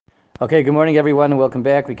Okay, good morning, everyone, and welcome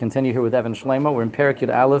back. We continue here with Evan Sheleima. We're in Perek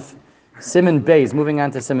Yud Aleph, Siman Beis. Moving on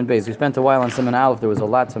to Siman Beis. We spent a while on Siman Aleph. There was a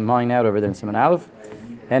lot to mine out over there in Siman Aleph.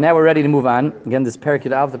 And now we're ready to move on. Again, this Perek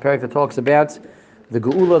Yud Aleph, the Perek that talks about the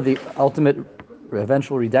Geulah, the ultimate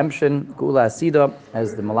eventual redemption, Geulah Asida,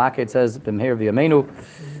 as the Malakit says, B'mheir v'yameinu.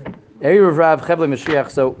 Erev Rav Chevle Mashiach.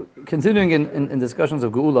 So, continuing in discussions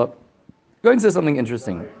of Geulah, going to say something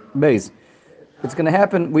interesting. Beis. It's going to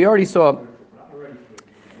happen. We already saw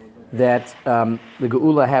that the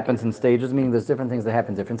Geulah happens in stages, meaning there's different things that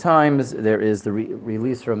happen at different times. There is the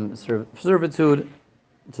release from servitude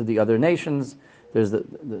to the other nations. There's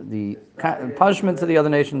the punishment to the other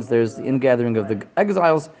nations. There's the ingathering of the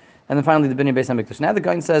exiles. And then finally the Binyan Beis HaMikdash. Now the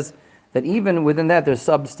guy says that even within that there's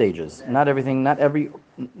sub-stages. Not every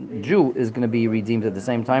Jew is going to be redeemed at the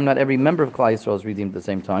same time. Not every member of Klal Yisrael is redeemed at the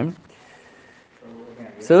same time.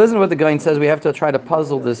 So listen to what the guy says. We have to try to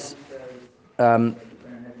puzzle this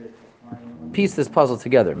piece this puzzle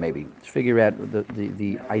together, maybe to figure out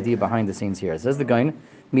the idea behind the scenes here. It says the Gaon,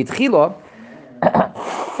 mitchila,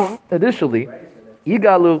 initially,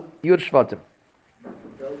 yigalu yud shvatim.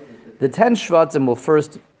 The 10 shvatim will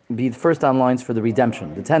first be the first on lines for the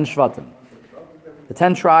redemption. The 10 shvatim, the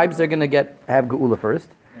 10 tribes, they're going to have Geulah first.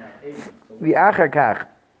 The achar kach,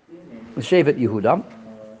 Shevet Yehuda,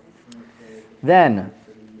 then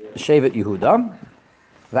Shevet Yehuda,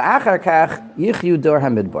 the achar kach yichyu dor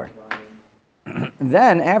hamidbar.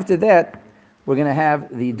 Then, after that, we're going to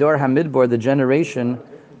have the Dor HaMidbar, the generation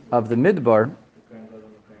of the Midbar,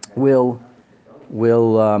 will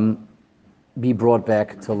be brought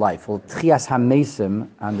back to life. Well, Tchias HaMesim,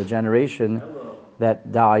 on the generation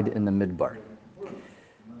that died in the Midbar.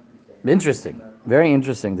 Interesting, very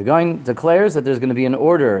interesting. The guy declares that there's going to be an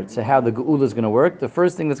order to how the Geulah is going to work. The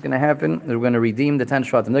first thing that's going to happen is we're going to redeem the 10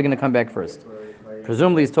 Shvatim. They're going to come back first.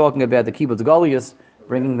 Presumably, he's talking about the Kibbutz Goliath,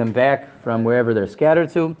 bringing them back from wherever they're scattered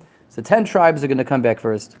to. So 10 tribes are going to come back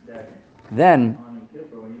first. Then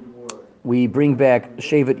we bring back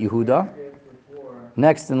Shevet Yehuda.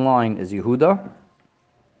 Next in line is Yehuda,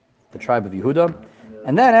 the tribe of Yehuda.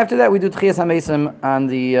 And then after that we do Tchias HaMesim on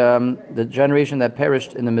the generation that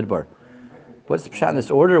perished in the Midbar. What's the pshat in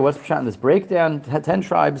this order? What's the pshat in this breakdown? 10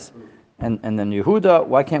 tribes and then Yehuda.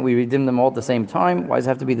 Why can't we redeem them all at the same time? Why does it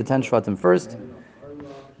have to be the 10 Shvatim first?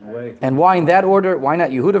 And why in that order? Why not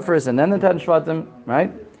Yehuda first and then the 10 Shvatim,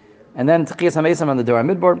 right? And then Tchias HaMesim on the Dor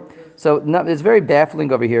HaMidbar. So it's very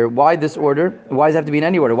baffling over here. Why this order? Why does it have to be in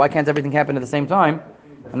any order? Why can't everything happen at the same time?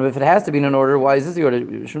 And if it has to be in an order, why is this the order?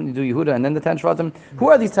 Shouldn't you do Yehuda and then the 10 Shvatim? Who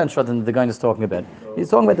are these 10 Shvatim that the guy is talking about? He's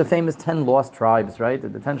talking about the famous 10 lost tribes, right?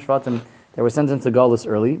 The 10 Shvatim that were sent into Galus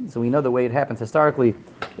early. So we know the way it happens historically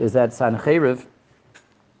is that Sancheriv,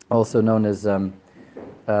 also known as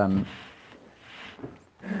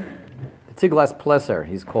Tiglas-Pileser,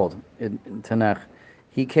 he's called in Tanakh.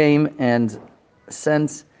 He came and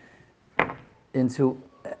sent into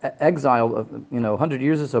exile of 100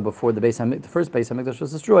 years or so before the first Beis HaMikdash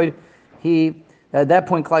was destroyed. At that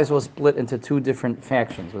point, Klal Yisrael was split into two different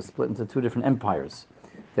factions, was split into two different empires.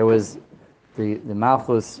 There was the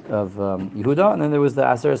Malchus of Yehuda, and then there was the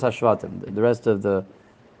Aseres HaShvatim. The rest of the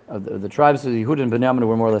tribes of Yehuda and Binyamin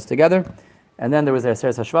were more or less together, and then there was the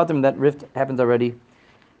Aseres HaShvatim. That rift happened already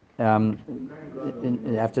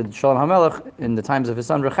after Shalom HaMelech, in the times of his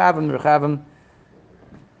son Rechavim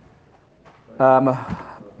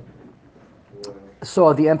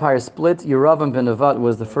saw the empire split. Yeravam ben Nevat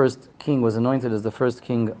was the first king, was anointed as the first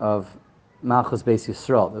king of Malchus Beis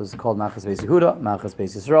Yisrael. It was called Malchus Beis Yehuda, Malchus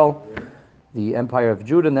Beis Yisrael, the empire of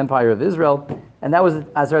Judah and the empire of Israel. And that was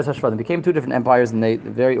Aseres HaShvatim. It became two different empires, and they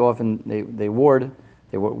very often they warred.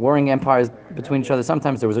 They were warring empires between each other.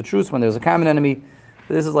 Sometimes there was a truce when there was a common enemy.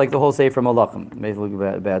 This is like the whole Sefer Malachim, basically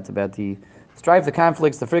about the strife, the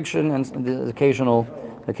conflicts, the friction, and the occasional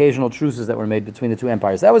truces that were made between the two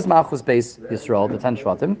empires. That was Malchus Beis Yisrael, the 10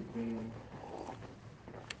 Shvatim.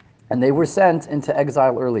 And they were sent into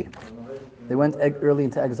exile early. They went early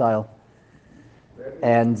into exile.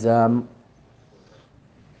 And the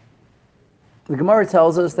Gemara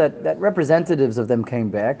tells us that representatives of them came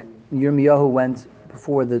back. Yirmiyahu went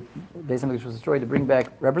before the Beis HaMikdash was destroyed to bring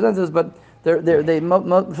back representatives, but for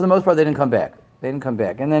the most part, they didn't come back.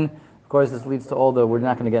 And then, of course, this leads to we're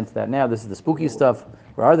not going to get into that now. This is the spooky stuff.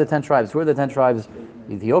 Where are the 10 tribes? Who are the 10 tribes?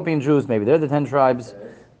 The Ethiopian Jews, maybe they're the 10 tribes.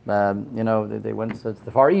 They went to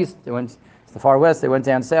the far east, they went to the far west, they went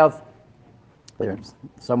down south. They're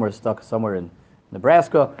stuck somewhere in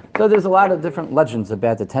Nebraska. So there's a lot of different legends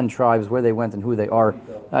about the 10 tribes, where they went and who they are.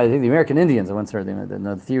 I think the American Indians, I once heard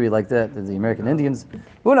a theory like that, the American Indians.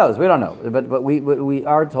 Who knows? We don't know. But we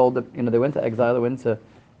are told that they went to exile, they went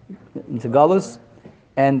into Galus,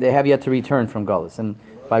 and they have yet to return from Galus. And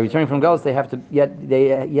by returning from Galus, they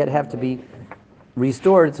yet have to be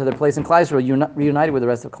restored to their place in Klal Yisrael, reunited with the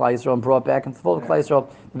rest of Klal Yisrael, and brought back into the fold of Klal Yisrael.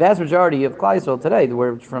 The vast majority of Klal Yisrael today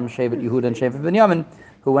were from Shevet Yehuda and Shevet Binyamin,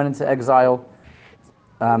 who went into exile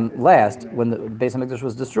last when the Beis Hamikdash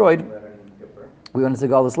was destroyed. We went into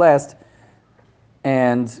Galus last,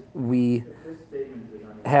 and we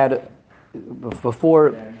had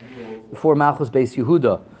before Malchus Beis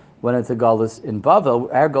Yehuda went into Galus in Bavel.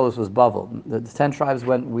 Our Galus was Bavel. The 10 tribes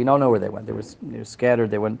went. We don't know where they went. They were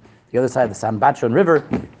scattered. They went the other side of the Sambachon River,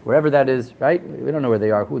 wherever that is. Right? We don't know where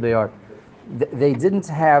they are, who they are. They didn't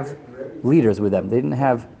have leaders with them. They didn't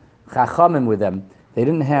have chachamim with them. They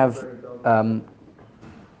didn't have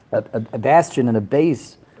a bastion and a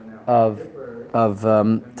base of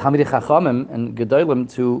Talmidei Chachamim and Gedolim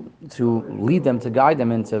to lead them, to guide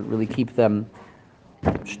them, and to really keep them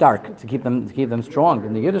stark, to keep them strong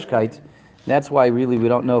in the Yiddishkeit. That's why really we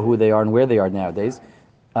don't know who they are and where they are nowadays.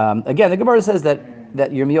 Again, the Gemara says that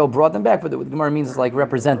Yirmiyahu brought them back, but what the Gemara means is like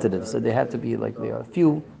representatives. So they had to be like a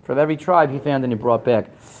few from every tribe he found and he brought back.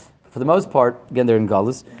 For the most part, again, they're in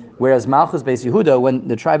Galus. Whereas Malchus Beis Yehuda, when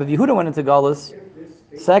the tribe of Yehuda went into Galus,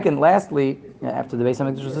 lastly, after the Beis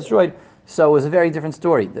Hamikdash was destroyed, so it was a very different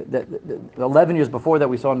story. The 11 years before that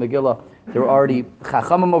we saw in Megillah, there were already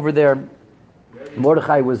Chachamim over there.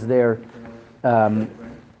 Mordechai was there.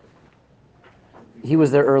 He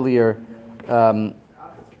was there earlier.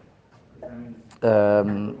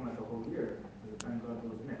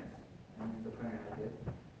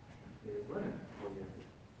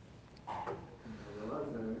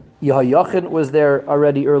 Yehoiachin was there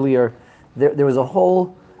already earlier. There was a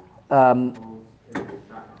whole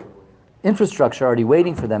infrastructure already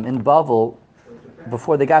waiting for them in Bavel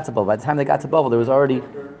before they got to Bavel. By the time they got to Bavel, there was already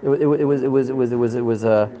it was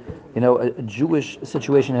a Jewish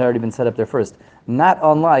situation had already been set up there first. Not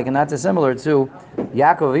unlike and not dissimilar to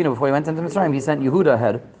Yaakov Avinu before he went into Mitzrayim. He sent Yehuda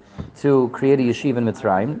ahead to create a yeshiva in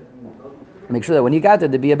Mitzrayim. Make sure that when he got there,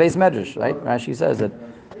 there'd be a base medrash. Right? Rashi says that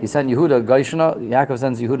he sent Yehuda Gaishna. Yaakov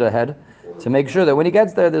sends Yehuda ahead to make sure that when he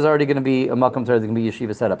gets there, there's already going to be a Makam Torah, there's going to be a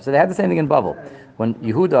yeshiva set up. So they had the same thing in Bavel. When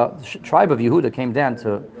Yehuda, the tribe of Yehuda came down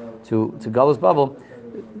to Galus Bavel,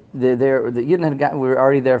 the Yidden were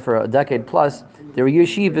already there for a decade plus. There were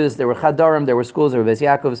yeshivas, there were chadarim, there were schools, there were Beis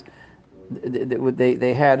Yaakovs.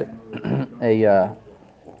 They had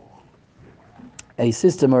a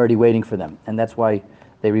system already waiting for them, and that's why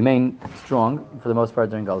they remained strong for the most part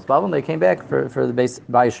during Galus Bavel. And they came back for the Beis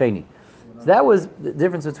Bayesheni. So that was the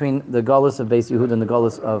difference between the Galus of Beis Yehuda and the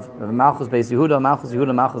Galus of Malchus Beis Yehuda, Malchus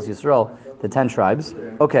Yisrael, the 10 tribes.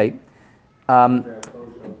 Okay.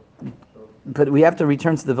 But we have to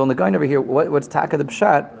return to the Vilna Gaon over here. What's Taka the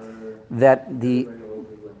Pshat? That the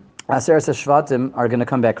Aseret Shvatim are going to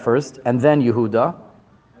come back first, and then Yehuda.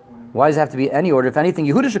 Why does it have to be any order? If anything,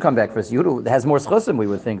 Yehuda should come back first. Yehuda has more schusim, we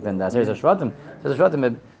would think, than the Aseret Shvatim. Aseret Shvatim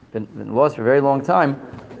had been lost for a very long time.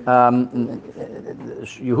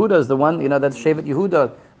 Yehuda is the one, that's Shevet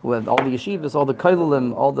Yehuda, who had all the yeshivas, all the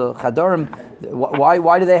kailulim, all the chadarim.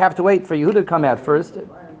 Why do they have to wait for Yehuda to come out first?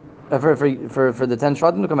 For the 10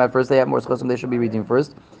 Shvatim to come out first, they have more schusim, they should be reading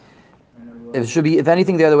first. It should be, if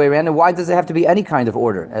anything, the other way around. And why does it have to be any kind of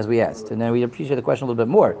order, as we asked? And then we appreciate the question a little bit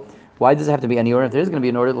more. Why does it have to be any order? If there is going to be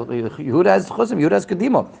an order, Yehuda has chusim, Yehuda has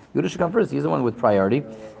kedimo. Yehuda should come first. He's the one with priority.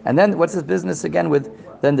 And then what's his business again with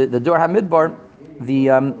then the Dor HaMidbar,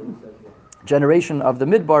 the generation of the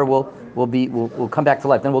Midbar will come back to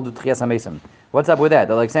life. Then we'll do Tchias HaMesim. What's up with that?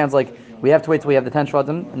 That sounds like we have to wait till we have the 10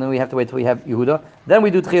 Shvatim, and then we have to wait till we have Yehuda. Then we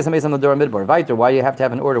do Tchias HaMesim the Dor HaMidbar. Weiter, why you have to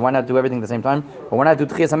have an order? Why not do everything at the same time? Or why not do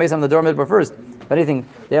Tchias HaMesim the Dor HaMidbar first? If anything,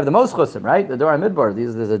 they have the most chusim, right? The Dor HaMidbar.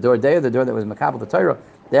 There's the Dor Day, the Dor that was Makabel the Torah.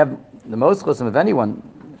 They have the most chusim of anyone.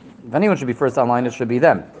 If anyone should be first online, it should be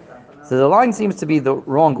them. So the line seems to be the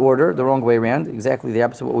wrong order, the wrong way around, exactly the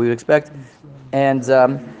opposite of what we would expect. And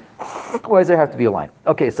why does there have to be a line?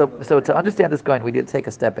 Okay, so to understand this going, we need to take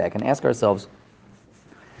a step back and ask ourselves,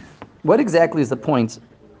 what exactly is the point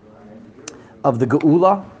of the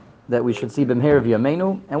Geulah that we should see b'mher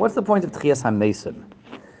v'yameinu, and what's the point of Tchias HaMesim?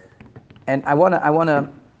 And I want to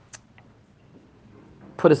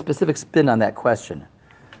put a specific spin on that question.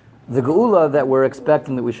 The Geulah that we're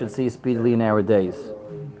expecting that we should see speedily in our days,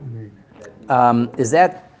 is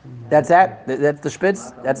that's the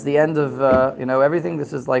spitz? That's the end of everything?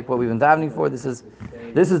 This is like what we've been davening for? This is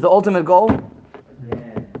the ultimate goal?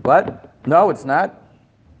 What? No, it's not.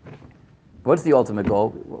 What's the ultimate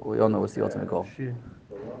goal? We all know what's the ultimate goal.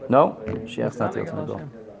 No? Mashiach's not the ultimate goal.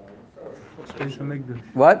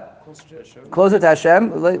 What? Closer to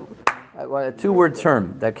Hashem? a two-word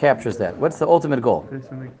term that captures that. What's the ultimate goal?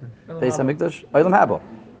 Beis Hamikdash. Olam Haba.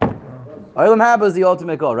 Olam Haba is the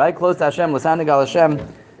ultimate goal, right? Close to Hashem, L'sanig al Hashem,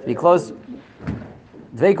 be close,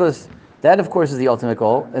 Dveikus. That, of course, is the ultimate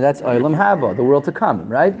goal, and that's Olam Haba, the world to come,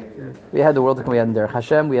 right? We had the world to come. We had Derech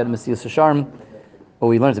Hashem. We had Mesilas Yesharim. Well,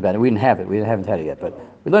 we learned about it. We didn't have it. We haven't had it yet, but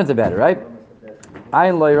we learned about it, right?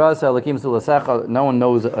 Ayin lo yirasa Elokim Zulasecha. No one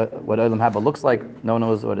knows what Olam Haba looks like. No one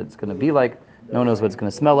knows what it's going to be like. No one knows what it's going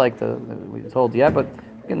to smell like. We told yet, but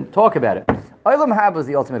we can talk about it. Olam Haba is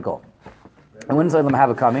the ultimate goal. And when is Olam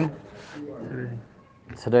Haba coming?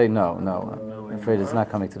 Today? No. I'm afraid it's not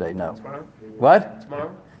coming today. No. Tomorrow? What?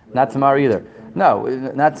 Tomorrow? Not tomorrow either. No,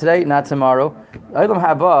 not today, not tomorrow. Olam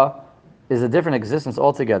Haba is a different existence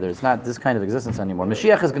altogether. It's not this kind of existence anymore.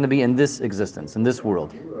 Mashiach is going to be in this existence, in this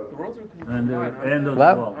world. The worlds are going to And the combine. end of the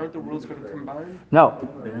What? world. Aren't the worlds going to combine? No,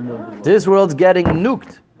 The end of the world. this world's getting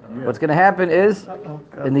nuked. What's going to happen is,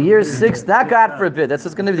 in the year 6, not God forbid, that's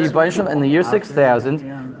what's going to be the Yibashim, in the year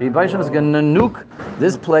 6,000, the Yibashim is going to nuke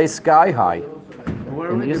this place sky high.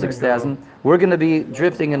 In the year 6,000, we're going to be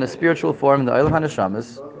drifting in a spiritual form, the Olam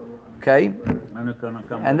HaNeshamas, okay? And it's gonna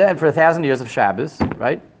come. And then for 1,000 years of Shabbos,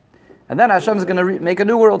 right? And then Hashem is going to make a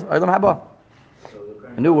new world, Olam Haba.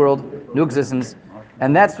 A new world, new existence.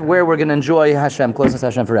 And that's where we're going to enjoy Hashem, closeness to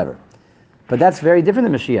Hashem forever. But that's very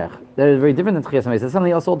different than Mashiach. That is very different than Tchias HaMesim. It's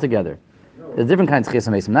something else altogether. There's different kinds of Tchias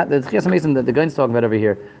HaMesim. Not the Tchias HaMesim that the guy's talking about over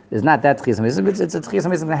here is not that Tchias HaMesim. It's a Tchias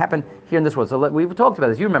HaMesim that happened here in this world. So we've talked about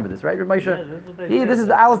this. You remember this, right, Moshe? This is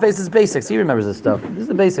the Aleph base, this is basics. He remembers this stuff. This is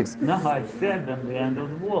the basics. No, I said at the end of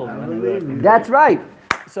the world. That's right.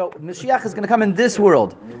 So Mashiach is going to come in this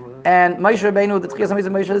world. And Moshe Rabbeinu, the Tchias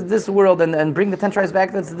HaMesim Moshe is this world, and bring the 10 tribes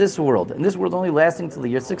back, that's this world. And this world only lasting till the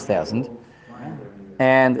year 6,000.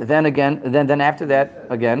 And then after that,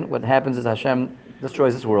 again, what happens is Hashem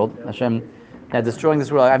destroys this world. Hashem, destroying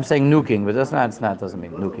this world, I'm saying nuking, but doesn't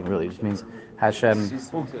mean nuking really. It just means Hashem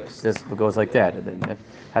just goes like that.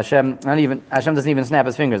 Hashem doesn't even snap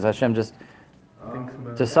his fingers. Hashem just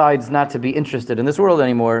decides not to be interested in this world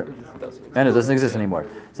anymore, and it doesn't exist anymore.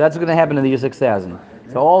 So that's what's going to happen in the year 6,000.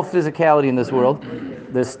 So all physicality in this world,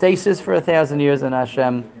 there's stasis for 1,000 years, and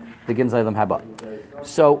Hashem begins Olam Haba.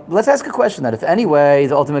 So let's ask a question: that if anyway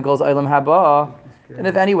the ultimate goal is Olam Haba, and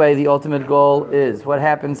if anyway the ultimate goal is what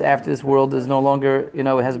happens after this world is no longer, it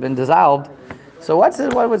has been dissolved. So what's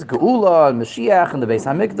Geulah and Moshiach and the Beis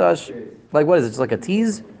Hamikdash? Like what is it? Just like a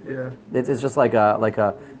tease? Yeah. It's just like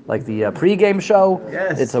the pre-game show.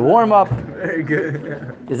 Yes. It's a warm-up. Very good.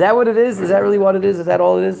 Yeah. Is that what it is? Is that really what it is? Is that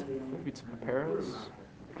all it is? Maybe to prepare us.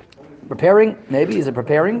 Preparing? Maybe? Is it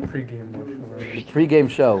preparing? Pre-game motion. Pre-game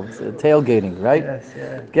show. It's tailgating, right? Yes,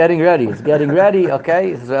 yeah. Getting ready. It's getting ready,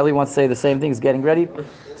 okay? So Eli wants to say the same thing, it's getting ready.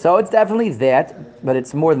 So it's definitely that, but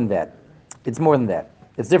it's more than that. It's more than that.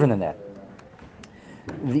 It's different than that.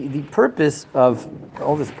 The purpose of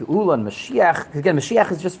all this Geulah and Mashiach, again,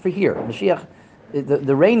 Mashiach is just for here. Mashiach,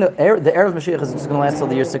 the reign, the era of Mashiach is just going to last till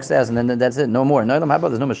the year 6,000, and then that's it, no more. No,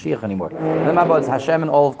 there's no Mashiach anymore. Olam Haba is Hashem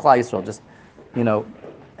and all of Klal Yisrael, just,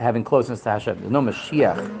 having closeness to Hashem. There's no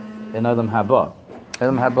Mashiach in Olam Haba.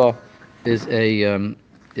 Olam Haba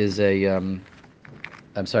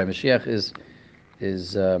Mashiach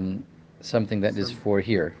is something that is for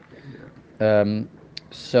here.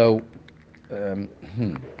 So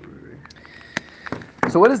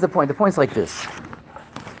what is the point? The point's like this.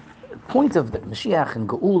 The point of the Mashiach and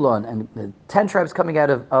Geulah and the 10 tribes coming out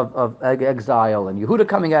of exile and Yehuda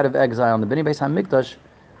coming out of exile and the Bnei Beis HaMikdash.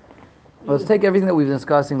 Let's take everything that we've been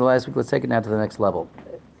discussing the last week, let's take it now to the next level.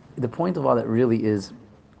 The point of all that really is,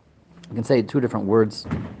 you can say 2 different words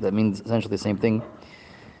that means essentially the same thing.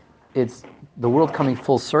 It's the world coming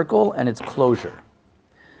full circle and it's closure.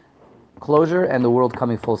 Closure and the world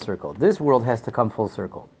coming full circle. This world has to come full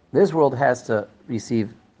circle. This world has to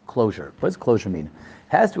receive closure. What does closure mean? It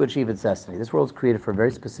has to achieve its destiny. This world is created for a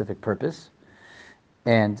very specific purpose,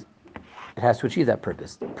 and it has to achieve that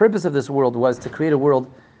purpose. The purpose of this world was to create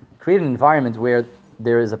an environment where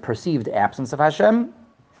there is a perceived absence of Hashem,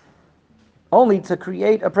 only to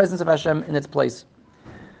create a presence of Hashem in its place.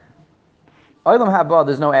 Olam Haba,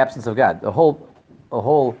 there's no absence of God. The whole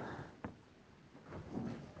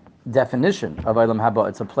definition of Olam Haba,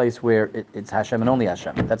 it's a place where it's Hashem and only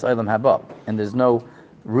Hashem. That's Olam Haba. And there's no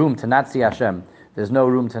room to not see Hashem. There's no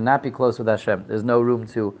room to not be close with Hashem. There's no room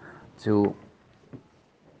to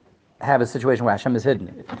have a situation where Hashem is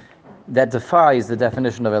hidden. That defies the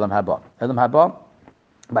definition of Olam Haba. Olam Haba,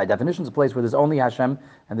 by definition, is a place where there's only Hashem,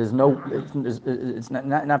 and there's it's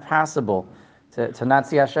not possible to not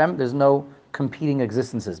see Hashem. There's no competing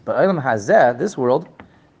existences. But Olam Hazeh, this world,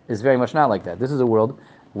 is very much not like that. This is a world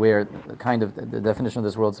where the definition of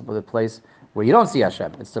this world is a place where you don't see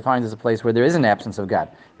Hashem. It's defined as a place where there is an absence of God.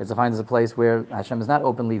 It's defined as a place where Hashem is not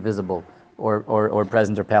openly visible or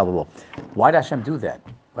present or palatable. Why did Hashem do that?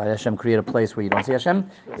 Why did Hashem create a place where you don't see Hashem?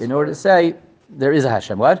 In order to say there is a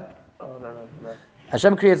Hashem. What?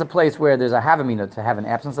 Hashem creates a place where there's a havamina, to have an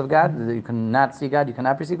absence of God, that you cannot see God, you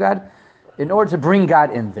cannot perceive God, in order to bring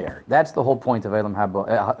God in there. That's the whole point of Olam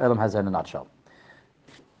Hazeh in a nutshell.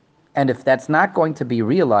 And if that's not going to be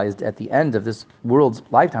realized at the end of this world's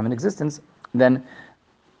lifetime in existence, then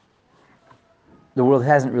the world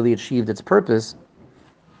hasn't really achieved its purpose,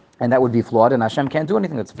 and that would be flawed, and Hashem can't do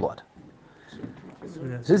anything that's flawed. So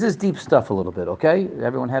this is deep stuff a little bit, okay?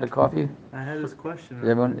 Everyone had a coffee? I had this question.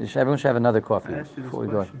 Everyone should have another coffee I asked you this before we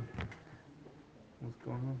go. question. What's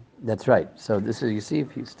going on? That's right. So this is, you see,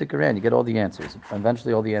 if you stick around, you get all the answers.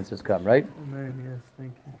 Eventually all the answers come, right? Amen, yes,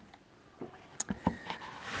 thank you.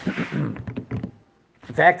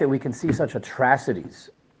 The fact that we can see such atrocities,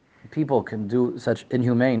 people can do such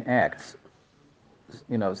inhumane acts,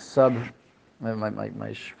 my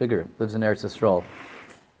figure lives in Eretz Yisrael,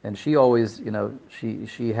 and she always,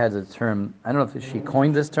 she has a term, I don't know if she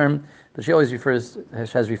coined this term, but she always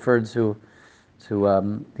has referred to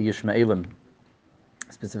the Yishmaelim,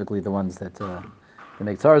 specifically the ones that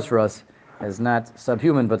make tzaras for us, as not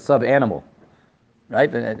subhuman, but sub-animal.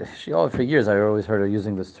 Right? And for years I always heard her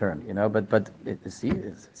using this term, but it's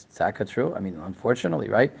tzaka true. I mean, unfortunately,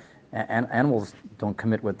 right? Animals don't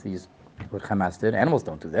commit what Hamas did. Animals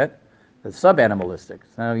don't do that. It's sub-animalistic.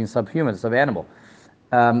 It's not even subhuman, it's sub-animal.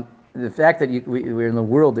 The fact that we're in the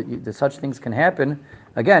world that such things can happen,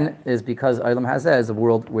 again, is because Olam Hazeh is a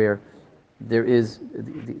world where there is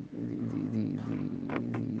the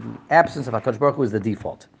absence of HaKadosh Baruch Hu is the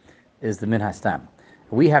default, is the min hastam.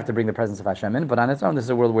 We have to bring the presence of Hashem in, but on its own, this is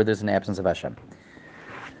a world where there's an absence of Hashem.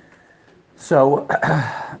 So,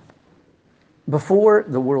 before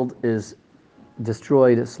the world is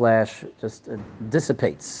destroyed / just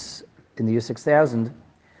dissipates in the year 6000,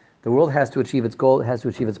 the world has to achieve its goal, it has to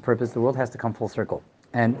achieve its purpose, the world has to come full circle.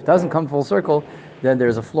 And if it doesn't come full circle, then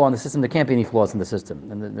there's a flaw in the system. There can't be any flaws in the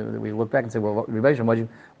system. And we look back and say, well, Rebbe,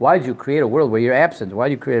 why did you create a world where you're absent? Why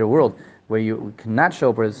did you create a world where you cannot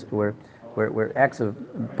show where acts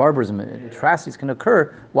of barbarism and atrocities can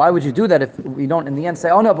occur? Why would you do that if we don't in the end say,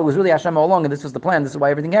 oh no, but it was really Hashem all along and this was the plan, this is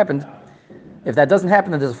why everything happened? If that doesn't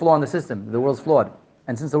happen, then there's a flaw in the system. The world's flawed.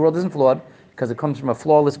 And since the world isn't flawed, because it comes from a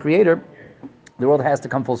flawless creator, the world has to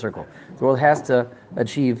come full circle. The world has to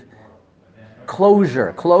achieve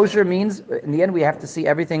closure. Closure means, in the end, we have to see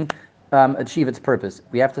everything achieve its purpose.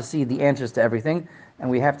 We have to see the answers to everything, and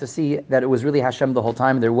we have to see that it was really Hashem the whole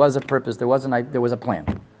time. There was a purpose. There was a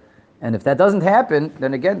plan. And if that doesn't happen,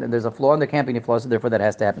 then again, there's a flaw, and there can't be any flaws, so therefore that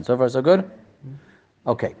has to happen. So far, so good?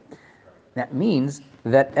 Okay. That means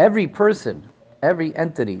that every person, every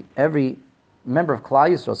entity, every member of Klal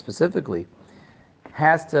Yisrael specifically,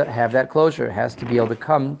 has to have that closure, has to be able to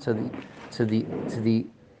come to the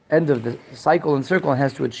end of the cycle and circle, and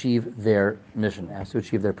has to achieve their mission, has to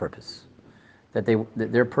achieve their purpose.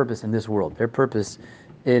 Their purpose in this world, their purpose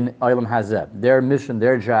in Olam Hazeh, their mission,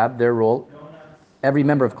 their job, their role. Every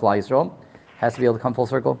member of Klal Yisrael has to be able to come full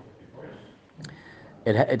circle.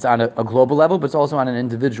 It's on a global level, but it's also on an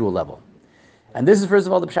individual level. And this is, first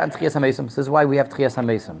of all, the Pshat and Tchias HaMesim. This is why we have Tchias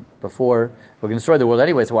HaMesim. Before, we're going to destroy the world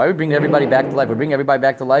anyway, so why are we bringing everybody back to life? We're bringing everybody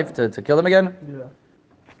back to life to kill them again? Yeah.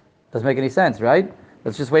 Doesn't make any sense, right?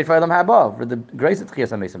 Let's just wait for Olam Haba, for the grace of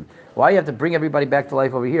Tchias HaMesim. Why do you have to bring everybody back to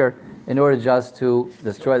life over here in order just to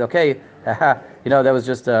destroy it? Okay, that was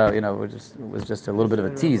just, was just a little bit of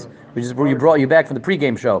a tease. We brought you back from the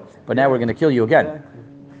pregame show, but now we're going to kill you again.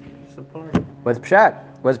 Exactly. What's Pshat?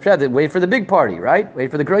 What's Pshat? Wait for the big party, right? Wait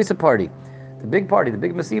for the grace of party. The big party, the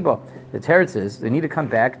big Masiba. The teretz is, they need to come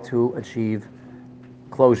back to achieve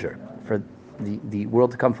closure, for the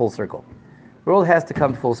world to come full circle. The world has to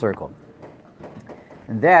come full circle.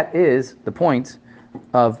 And that is the point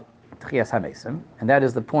of Tchias HaMesim, and that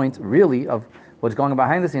is the point, really, of what's going on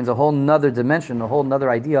behind the scenes, a whole nother dimension, a whole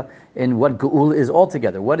nother idea in what Geulah is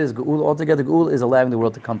altogether. What is Geulah altogether? Geulah is allowing the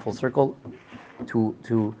world to come full circle,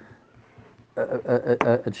 to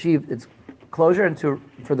achieve its closure, and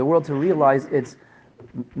for the world to realize its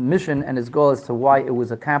mission and its goal as to why it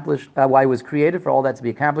was accomplished, why it was created, for all that to be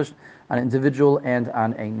accomplished on an individual and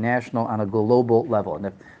on a national, on a global level. And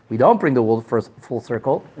if we don't bring the world first full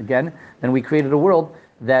circle, again, then we created a world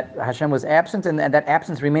that Hashem was absent, and that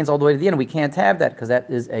absence remains all the way to the end. We can't have that, because that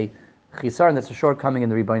is a chisar, and that's a shortcoming in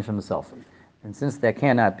the Rebbeinu Shem himself. And since that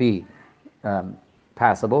cannot be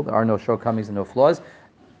possible, there are no shortcomings and no flaws,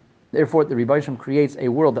 Therefore, the Rebbe Shem creates a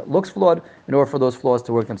world that looks flawed in order for those flaws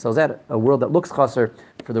to work themselves out. A world that looks chaser,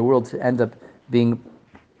 for the world to end up being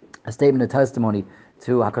a statement of testimony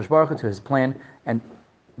to HaKadosh Baruch Hu, to His plan, and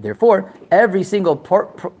therefore, every single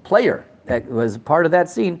player that was part of that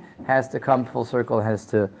scene has to come full circle, has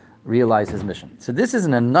to realize his mission. So this is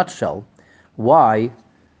in a nutshell why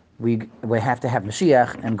we have to have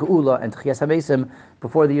Moshiach and Geulah and Tchias HaMesim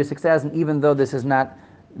before the year 6000, even though this is not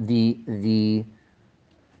the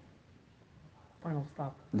Final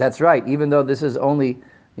stop. that's right, even though this is only,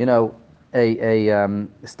 a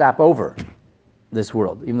stop over this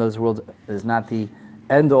world, even though this world is not the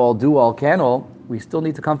end-all, do-all, can-all, we still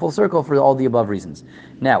need to come full circle for all the above reasons.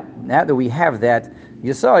 Now that we have that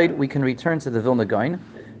Yesod, we can return to the Vilna Gaon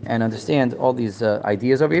and understand all these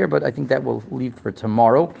ideas over here, but I think that we'll leave for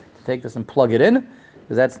tomorrow to take this and plug it in,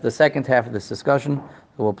 because that's the second half of this discussion.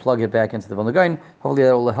 So we'll plug it back into the Vilna Gaon. Hopefully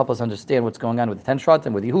that will help us understand what's going on with the 10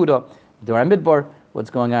 Shvatim, with Yehuda, Dor Midbar, what's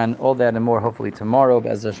going on, all that and more, hopefully tomorrow.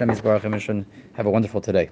 As Hashem Yisbarach, have a wonderful today.